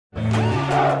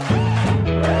Hi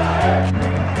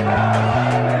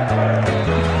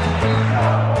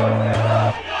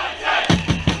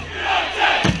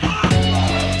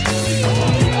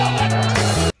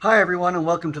everyone, and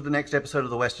welcome to the next episode of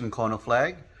the Western Corner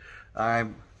Flag.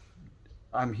 I'm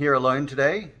here alone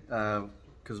today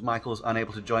because Michael's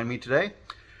unable to join me today.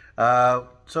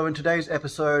 So in today's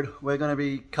episode, we're going to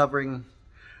be covering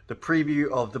the preview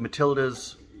of the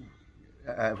Matildas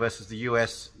versus the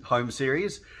US home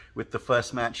series, with the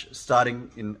first match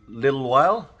starting in a little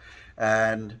while,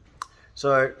 and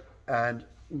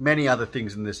many other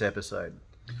things in this episode.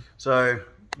 So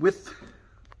with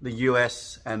the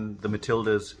US and the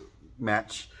Matildas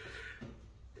match,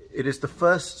 it is the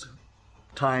first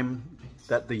time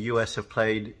that the US have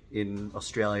played in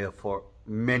Australia for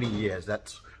many years.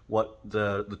 That's what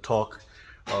the talk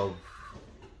of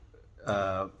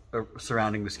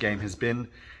surrounding this game has been,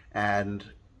 and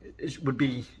it would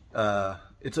be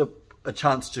it's a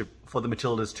chance for the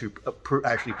Matildas to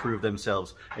actually prove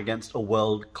themselves against a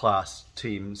world-class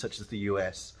team such as the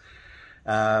US.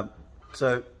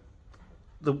 So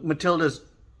the Matildas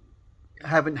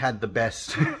haven't had the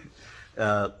best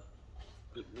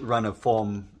run of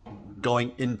form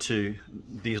going into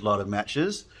these lot of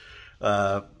matches,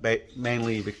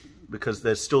 mainly because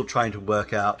they're still trying to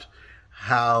work out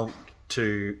how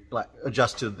to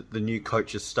adjust to the new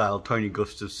coach's style, Tony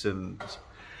Gustafsson's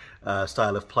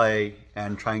style of play,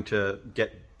 and trying to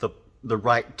get the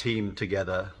right team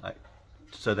together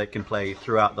so they can play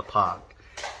throughout the park.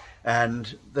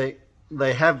 And they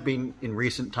have been in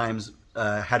recent times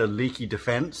had a leaky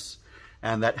defense,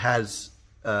 and that has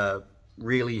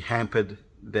really hampered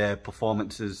their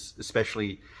performances,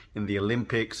 especially in the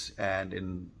Olympics and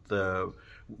in the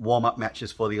warm-up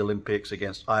matches for the Olympics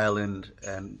against Ireland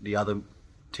and the other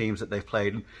teams that they've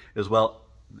played as well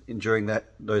during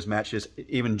those matches,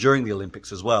 even during the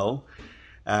Olympics as well.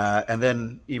 And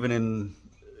then even in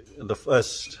the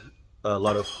first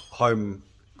lot of home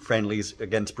friendlies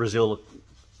against Brazil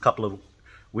a couple of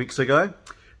weeks ago,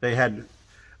 they had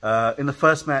in the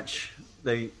first match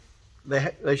they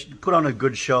put on a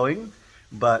good showing,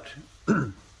 but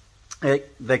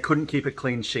they couldn't keep a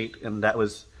clean sheet, and that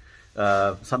was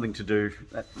something to do.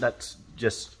 That's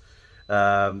just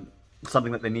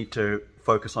something that they need to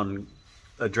focus on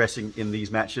addressing in these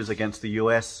matches against the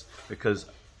US, because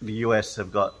the US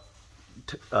have got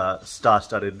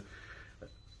star-studded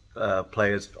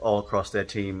players all across their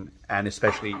team, and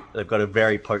especially they've got a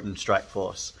very potent strike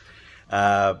force.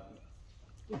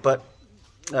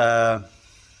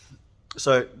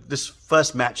 So this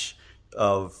first match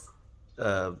of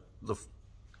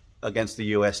against the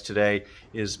US today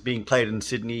is being played in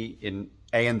Sydney in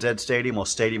ANZ Stadium, or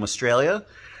Stadium Australia.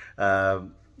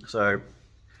 So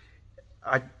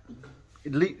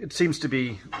it seems to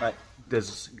be like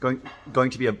there's going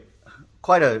to be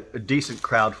quite a decent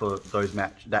crowd for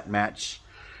that match.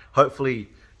 Hopefully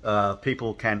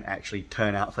people can actually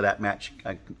turn out for that match,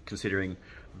 considering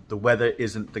the weather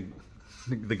isn't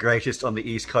the greatest on the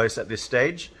East Coast at this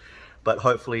stage. But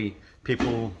hopefully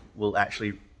people will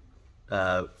actually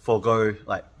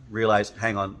realize,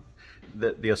 hang on,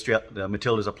 the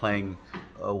Matildas are playing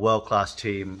a world-class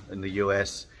team in the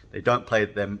US. They don't play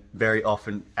them very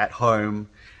often at home,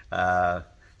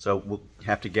 so we'll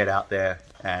have to get out there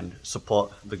and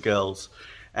support the girls.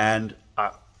 And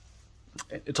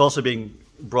it's also being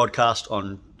broadcast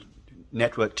on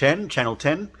Network 10, Channel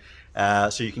 10,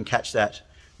 so you can catch that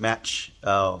match.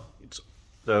 The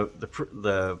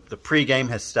pre-game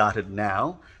has started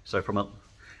now, so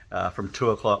from 2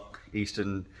 o'clock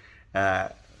Eastern,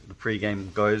 the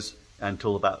pre-game goes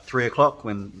until about 3 o'clock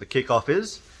when the kickoff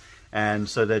is, and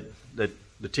so that the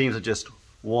teams are just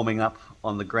warming up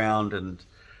on the ground, and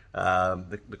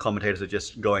the commentators are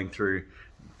just going through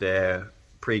their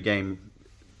pre-game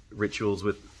rituals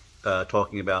with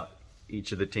talking about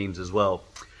each of the teams as well.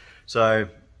 So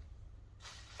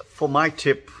for my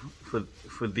tip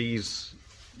for these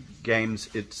games,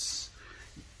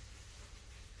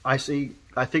 I think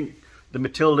the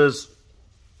Matildas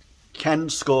can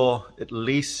score at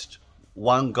least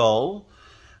one goal,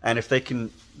 and if they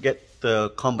can get the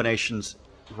combinations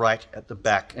right at the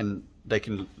back, and they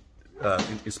can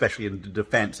especially in the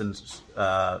defense, and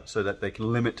so that they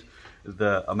can limit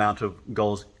the amount of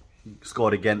goals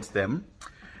scored against them,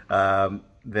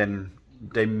 then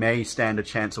they may stand a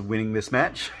chance of winning this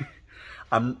match.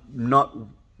 I'm not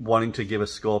wanting to give a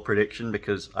score prediction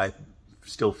because I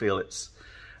still feel it's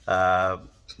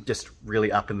just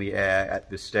really up in the air at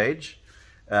this stage.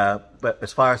 But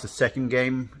as far as the second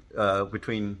game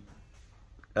between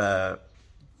the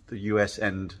US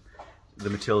and the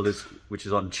Matildas, which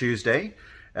is on Tuesday,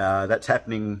 That's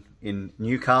happening in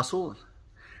Newcastle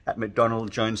at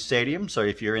McDonald Jones Stadium. So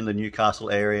if you're in the Newcastle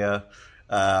area,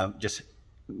 just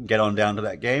get on down to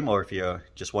that game, or if you're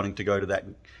just wanting to go to that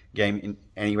game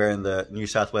anywhere in the New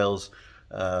South Wales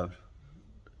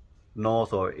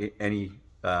north, or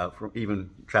even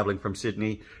traveling from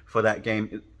Sydney for that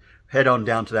game, head on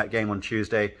down to that game on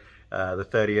Tuesday, the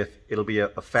 30th. It'll be a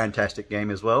fantastic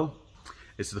game as well.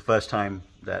 This is the first time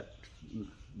that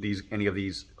any of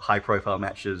these high-profile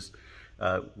matches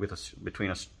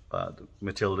between us, the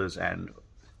Matildas and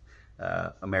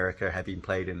America, have been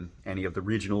played in any of the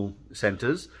regional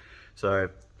centres. So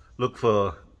look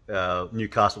for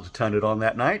Newcastle to turn it on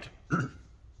that night.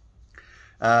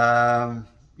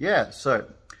 Yeah, so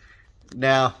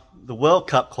now the World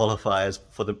Cup qualifiers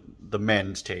for the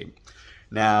men's team.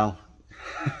 Now,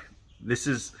 this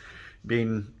has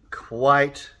been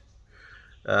quite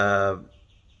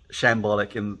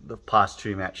shambolic in the past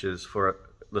two matches for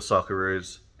the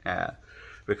Socceroos,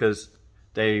 because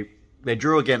they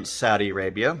drew against Saudi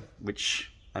Arabia,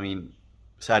 which, I mean,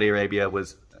 Saudi Arabia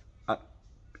is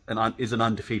an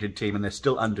undefeated team, and they're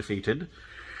still undefeated.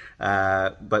 So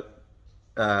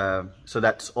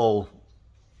that's all.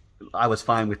 I was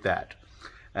fine with that,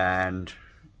 and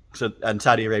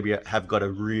Saudi Arabia have got a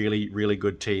really, really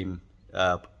good team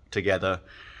together.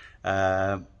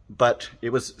 But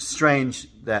it was strange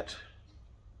that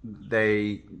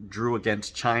they drew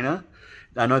against China.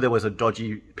 I know there was a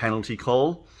dodgy penalty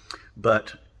call,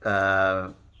 but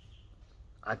I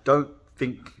don't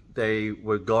think they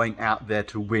were going out there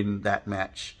to win that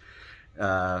match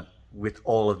with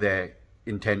all of their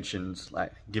intentions,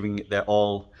 like giving it their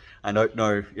all. I don't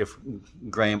know if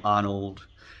Graham Arnold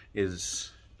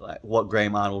is what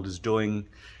Graham Arnold is doing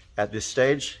at this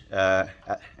stage, and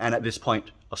at this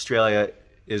point, Australia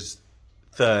is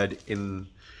third in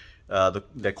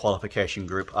their qualification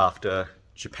group after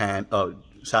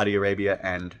Saudi Arabia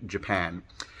and Japan,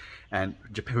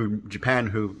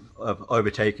 who have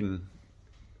overtaken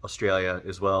Australia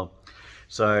as well.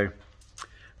 So,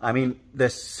 I mean, they're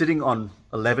sitting on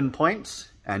 11 points,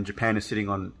 and Japan is sitting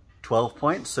on 12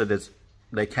 points. So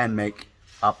they can make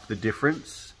up the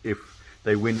difference if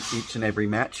they win each and every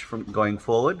match from going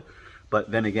forward.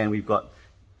 But then again, we've got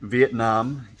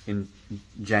Vietnam in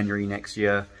January next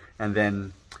year, and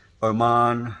then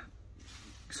Oman,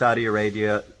 Saudi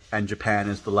Arabia, and Japan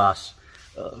as the last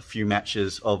few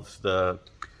matches of the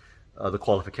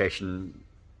qualification,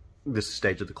 this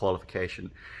stage of the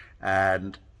qualification.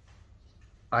 And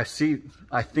I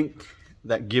think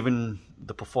that given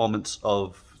the performance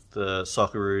of the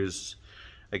Socceroos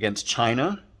against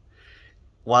China,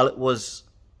 while it was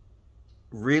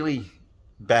really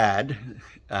bad,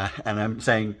 and I'm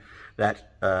saying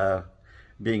that I'm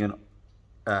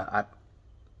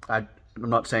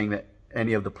not saying that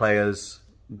any of the players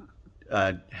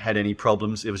had any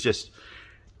problems. It was just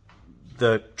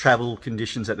the travel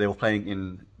conditions that they were playing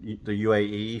in the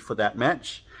UAE for that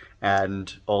match,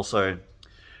 and also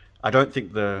I don't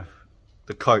think the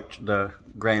coach,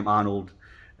 Graham Arnold,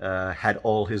 had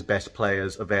all his best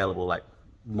players available, like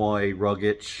Moy,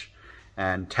 Rogic,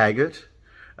 and Taggart.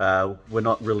 Were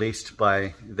not released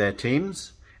by their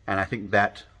teams, and I think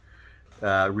that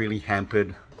really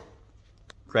hampered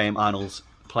Graham Arnold's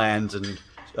plans and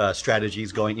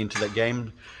strategies going into that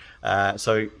game.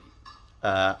 So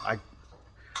I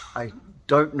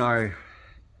don't know.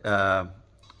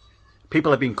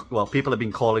 People have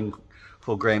been calling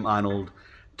for Graham Arnold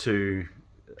to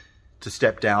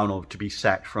step down or to be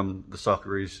sacked from the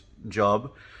Socceroos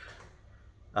job.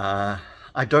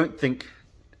 I don't think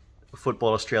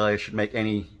Football Australia should make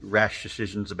any rash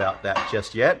decisions about that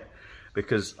just yet,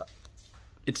 because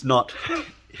it's not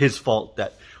his fault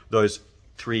that those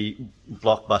three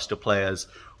blockbuster players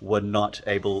were not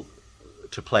able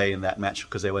to play in that match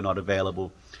because they were not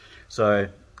available. So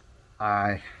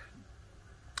at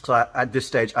this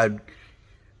stage,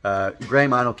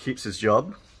 Graham Arnold keeps his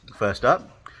job first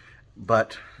up,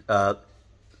 but the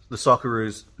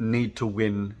Socceroos need to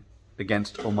win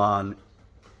against Oman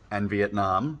and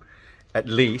Vietnam, at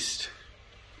least,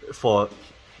 for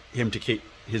him to keep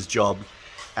his job,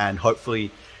 and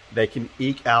hopefully they can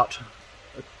eke out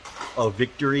a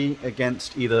victory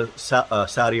against either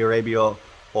Saudi Arabia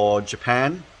or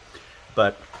Japan.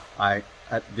 But at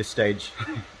this stage,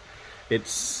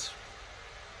 it's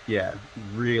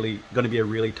really going to be a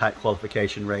really tight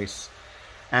qualification race.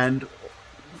 And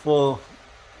for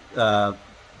the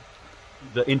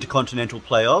Intercontinental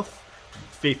Playoff,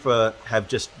 FIFA have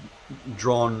just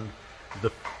drawn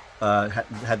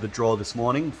had the draw this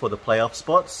morning for the playoff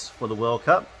spots for the World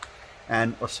Cup,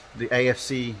 and the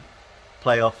AFC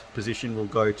playoff position will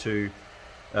go to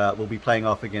will be playing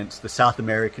off against the South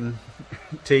American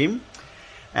team,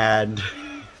 and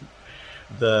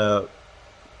the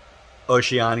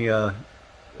Oceania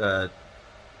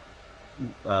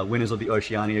winners of the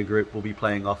Oceania group will be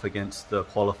playing off against the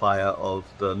qualifier of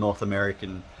the North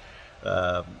American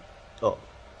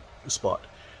spot.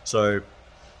 So,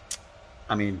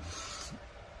 I mean,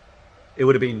 it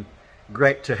would have been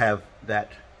great to have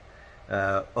that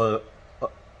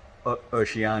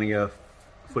Oceania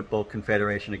Football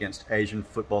Confederation against Asian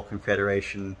Football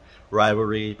Confederation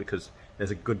rivalry, because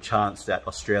there's a good chance that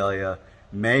Australia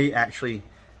may actually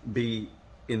be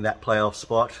in that playoff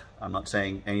spot. I'm not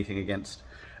saying anything against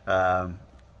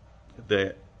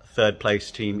the third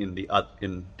place team in the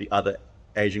other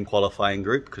Asian qualifying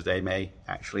group, because they may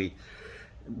actually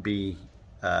be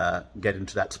get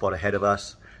into that spot ahead of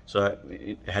us, so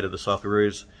ahead of the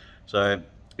Socceroos. So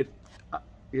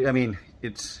I mean,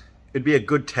 it'd be a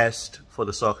good test for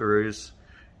the Socceroos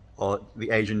or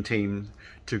the Asian team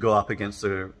to go up against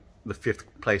the fifth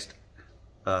placed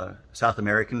South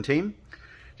American team,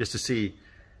 just to see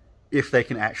if they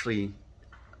can actually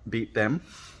beat them.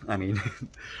 I mean,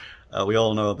 we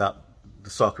all know about the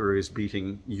Socceroos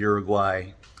beating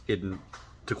Uruguay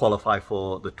to qualify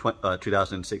for the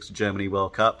 2006 Germany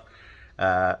World Cup.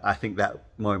 I think that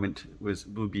moment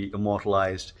will be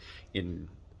immortalized in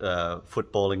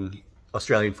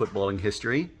Australian footballing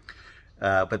history.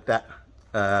 But that,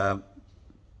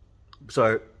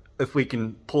 so if we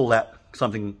can pull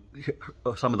some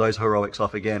of those heroics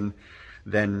off again,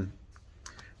 then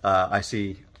I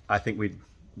think we'd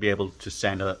be able to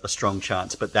stand a strong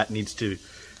chance. But that needs to,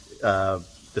 the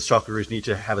Socceroos need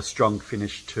to have a strong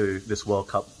finish to this World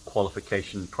Cup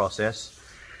qualification process.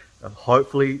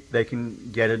 Hopefully they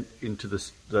can get it into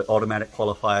the automatic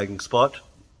qualifying spot,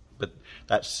 but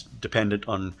that's dependent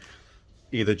on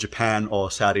either Japan or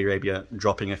Saudi Arabia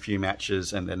dropping a few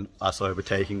matches and then us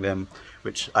overtaking them,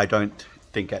 which I don't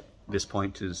think at this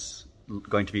point is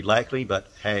going to be likely. But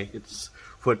hey, it's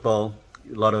football.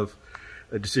 A lot of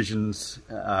decisions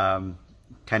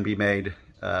can be made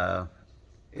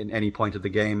in any point of the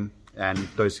game, and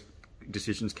those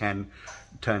decisions can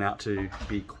turn out to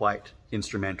be quite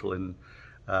instrumental in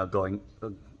going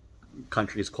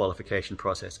country's qualification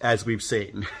process, as we've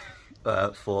seen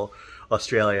for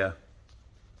Australia.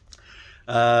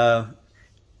 Now,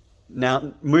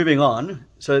 moving on,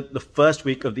 so the first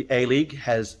week of the A-League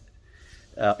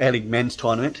A-League men's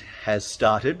tournament has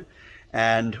started,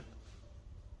 and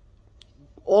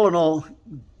all in all,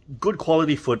 good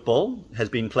quality football has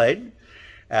been played.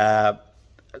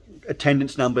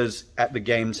 Attendance numbers at the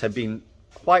games have been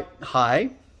quite high,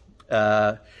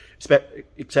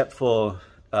 except for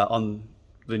in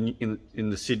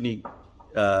the Sydney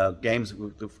games,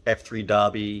 the F3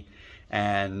 Derby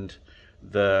and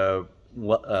the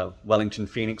Wellington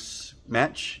Phoenix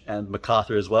match, and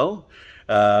Macarthur as well.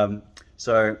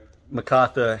 So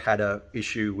Macarthur had an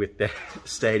issue with their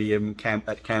stadium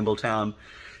at Campbelltown.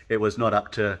 It was not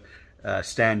up to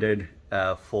standard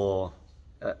for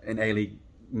an A-League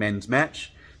men's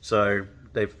match, so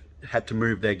they've had to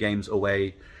move their games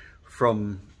away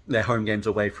from their home games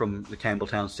away from the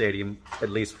Campbelltown Stadium, at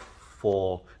least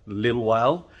for a little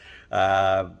while.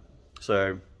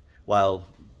 So while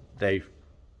they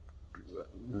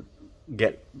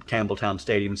get Campbelltown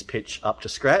Stadium's pitch up to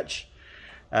scratch,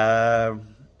 but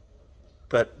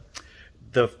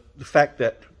the fact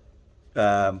that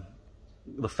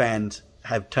the fans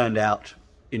have turned out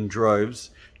in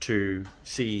droves to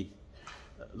see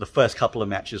the first couple of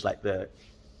matches, like the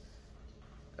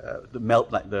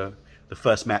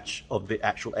first match of the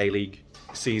actual A-League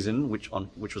season, which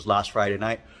was last Friday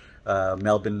night,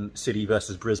 Melbourne City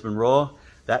versus Brisbane Roar.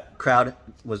 That crowd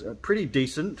was pretty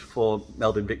decent for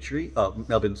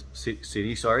Melbourne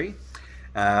City. Sorry,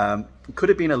 could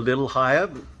have been a little higher,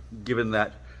 given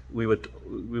that we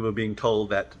were being told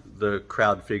that the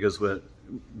crowd figures were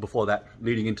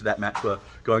leading into that match were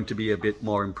going to be a bit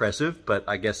more impressive. But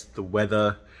I guess the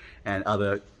weather and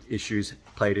other issues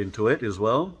played into it as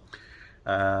well,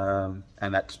 and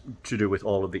that's to do with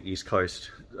all of the East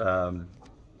Coast.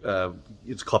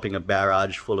 It's copping a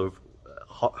barrage full of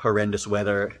horrendous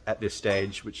weather at this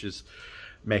stage, which is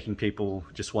making people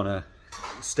just want to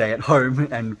stay at home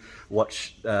and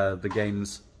watch the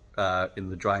games in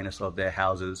the dryness of their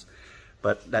houses.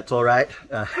 But that's all right.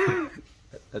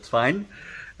 That's fine,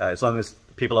 as long as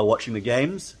people are watching the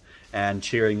games and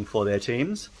cheering for their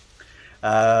teams.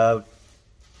 The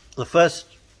first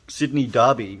Sydney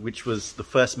Derby, which was the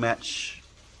first match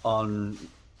on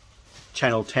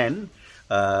Channel 10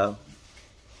 of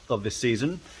this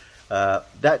season,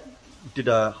 that did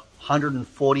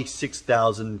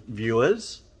 146,000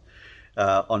 viewers,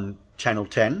 on Channel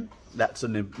 10. That's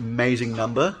an amazing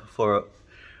number for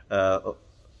a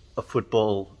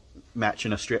football match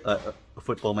in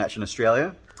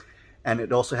Australia, and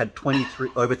it also had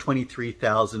over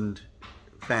 23,000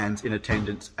 fans in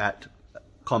attendance at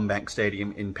CommBank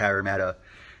Stadium in Parramatta.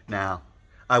 Now,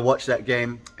 I watched that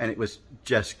game and it was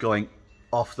just going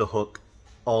off the hook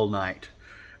all night.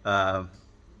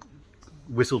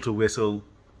 Whistle to whistle,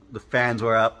 the fans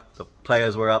were up, the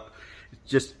players were up.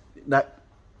 Just that.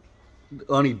 The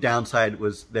only downside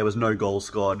was there was no goal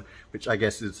scored, which I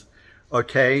guess is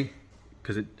okay,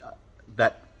 because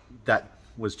that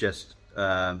was just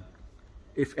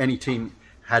if any team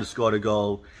had scored a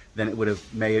goal, then it would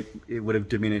have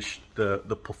diminished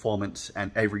the performance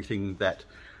and everything that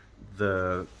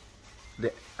the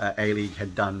A-League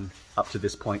had done up to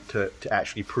this point to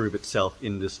actually prove itself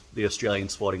in the Australian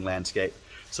sporting landscape.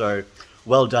 So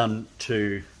well done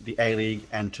to the A-League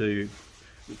and to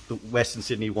the Western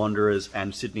Sydney Wanderers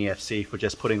and Sydney FC for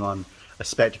just putting on a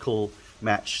spectacle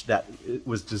match that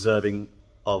was deserving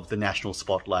of the national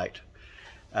spotlight.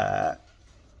 And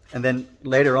then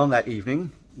later on that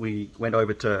evening, we went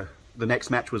over to the next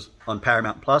match was on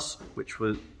Paramount Plus, which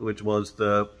was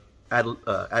the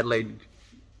Adelaide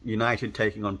United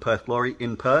taking on Perth Glory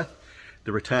in Perth.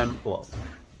 The return,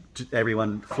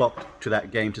 everyone flocked to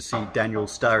that game to see Daniel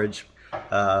Sturridge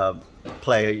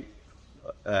play.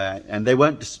 And they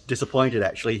weren't disappointed,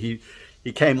 actually.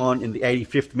 He came on in the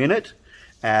 85th minute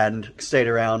and stayed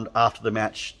around after the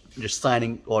match, just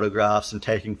signing autographs and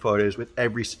taking photos with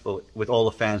all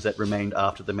the fans that remained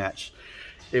after the match.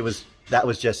 That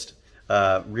was just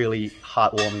really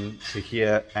heartwarming to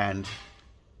hear, and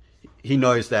he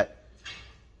knows that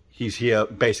he's here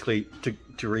basically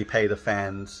to repay the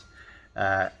fans,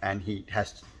 and he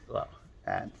has to,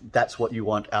 and that's what you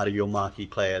want out of your marquee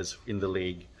players in the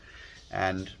league.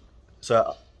 And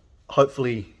so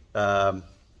hopefully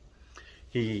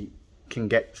he can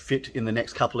get fit in the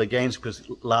next couple of games, because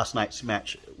last night's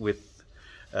match with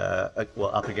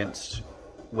up against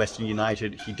Western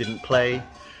United, he didn't play,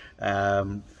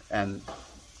 and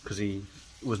because he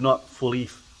was not fully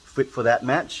fit for that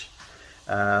match.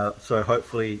 So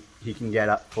hopefully he can get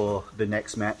up for the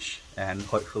next match and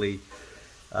hopefully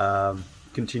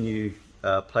continue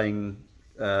playing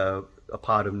a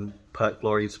part of Perth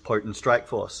Glory's potent strike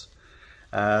force.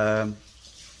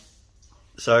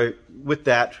 So with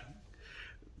that,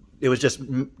 it was just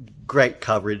great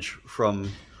coverage from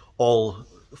all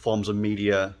forms of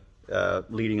media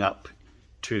leading up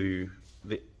to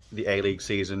the A-League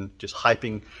season, just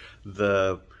hyping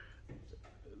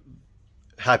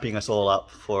us all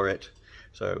up for it.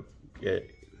 So yeah,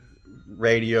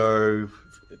 radio,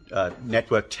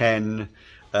 Network 10,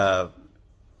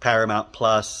 Paramount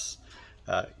Plus,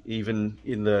 even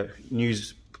in the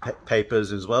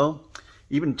newspapers as well.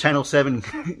 Even Channel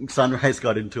 7 Sunrise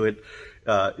got into it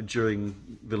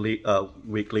during the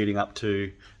week leading up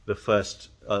to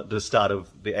the start of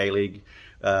the A-League.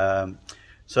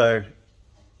 So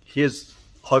here's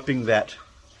hoping that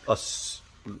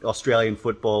Australian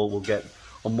football will get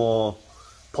a more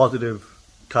positive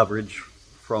coverage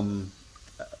from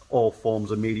all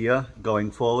forms of media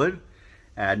going forward,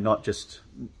 and not just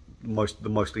the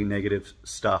mostly negative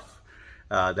stuff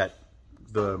that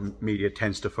the media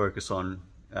tends to focus on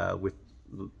with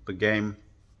the game.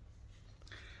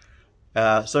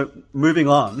 So moving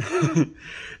on,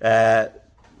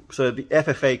 so the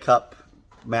FFA Cup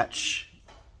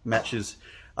matches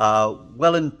are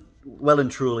well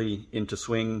and truly into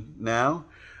swing now.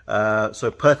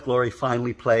 So Perth Glory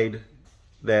finally played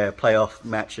their playoff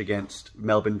match against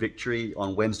Melbourne Victory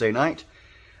on Wednesday night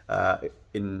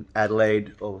in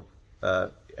Adelaide,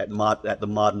 at the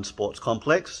Martin Sports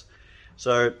Complex.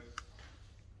 So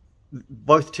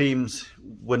both teams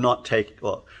were not taking.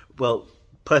 Well,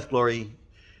 Perth Glory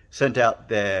sent out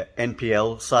their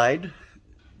NPL side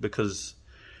because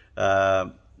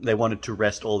they wanted to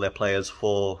rest all their players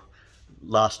for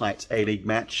last night's A-League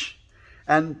match.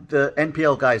 And the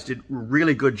NPL guys did a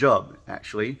really good job,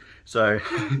 actually. So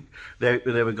they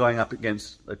were going up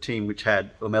against a team which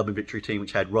had, a Melbourne Victory team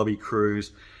which had Robbie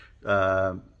Cruz,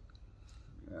 and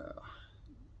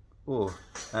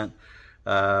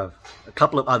a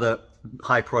couple of other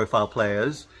high-profile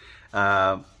players,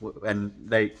 and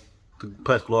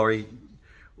Perth Glory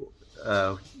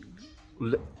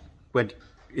went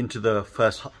into the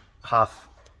first half.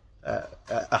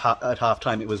 At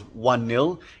halftime, it was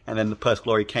 1-0, and then the Perth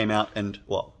Glory came out and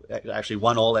actually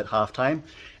 1-1 at halftime,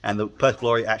 and the Perth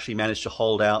Glory actually managed to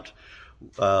hold out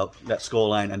that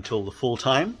scoreline until the full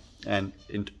time and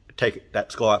take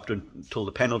that score up until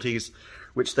the penalties,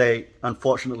 which they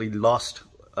unfortunately lost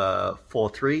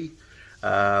 4-3.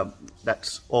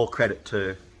 That's all credit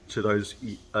to those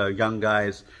young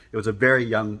guys. It was a very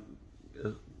young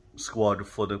squad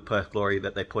for the Perth Glory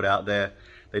that they put out there.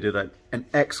 They did an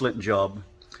excellent job.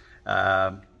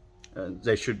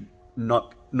 They should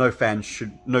not. No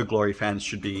Glory fans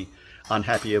should be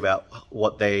unhappy about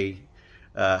what they,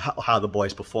 how the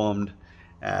boys performed,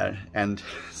 and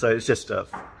so it's just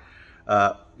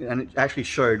and it actually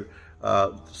showed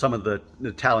some of the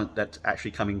talent that's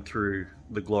actually coming through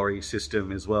the Glory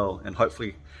system as well. And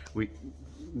hopefully,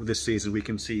 this season we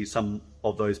can see some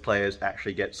of those players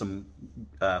actually get some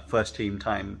first team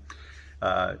time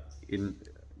in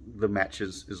the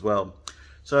matches as well.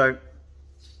 So.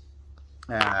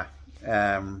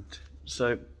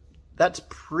 So that's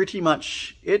pretty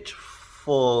much it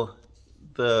for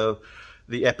the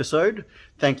episode.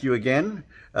 Thank you again.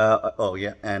 Oh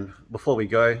yeah, and before we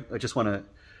go, I just want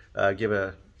to give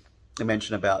a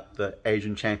mention about the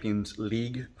Asian Champions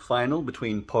League final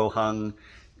between Pohang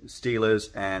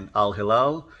Steelers and Al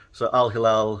Hilal. So Al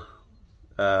Hilal,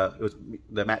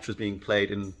 the match was being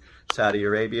played in Saudi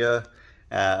Arabia,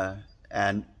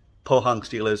 and Pohang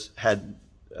Steelers had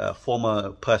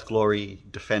former Perth Glory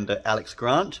defender Alex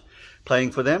Grant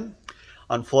playing for them.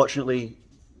 Unfortunately,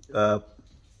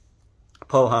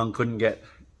 Pohang couldn't get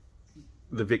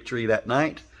the victory that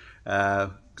night,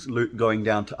 going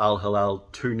down to Al Hilal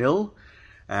 2-0.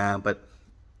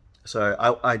 So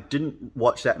I didn't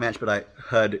watch that match, but I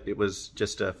heard it was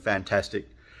just a fantastic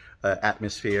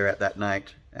atmosphere at that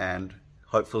night, and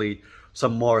hopefully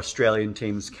some more Australian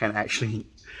teams can actually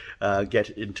get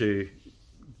into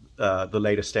the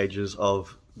later stages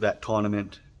of that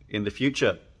tournament in the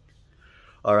future.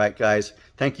 All right, guys,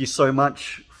 thank you so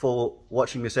much for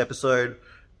watching this episode.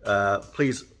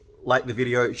 Please like the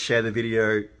video, share the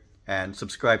video, and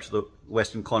subscribe to the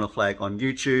Western Corner Flag on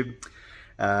YouTube.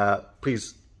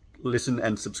 Please listen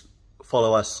and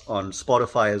follow us on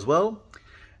Spotify as well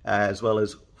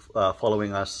as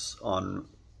following us on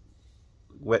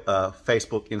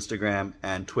Facebook, Instagram,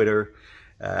 and Twitter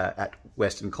at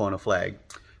Western Corner Flag.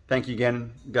 Thank you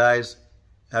again, guys.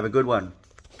 Have a good one.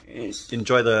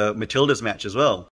 Enjoy the Matildas match as well.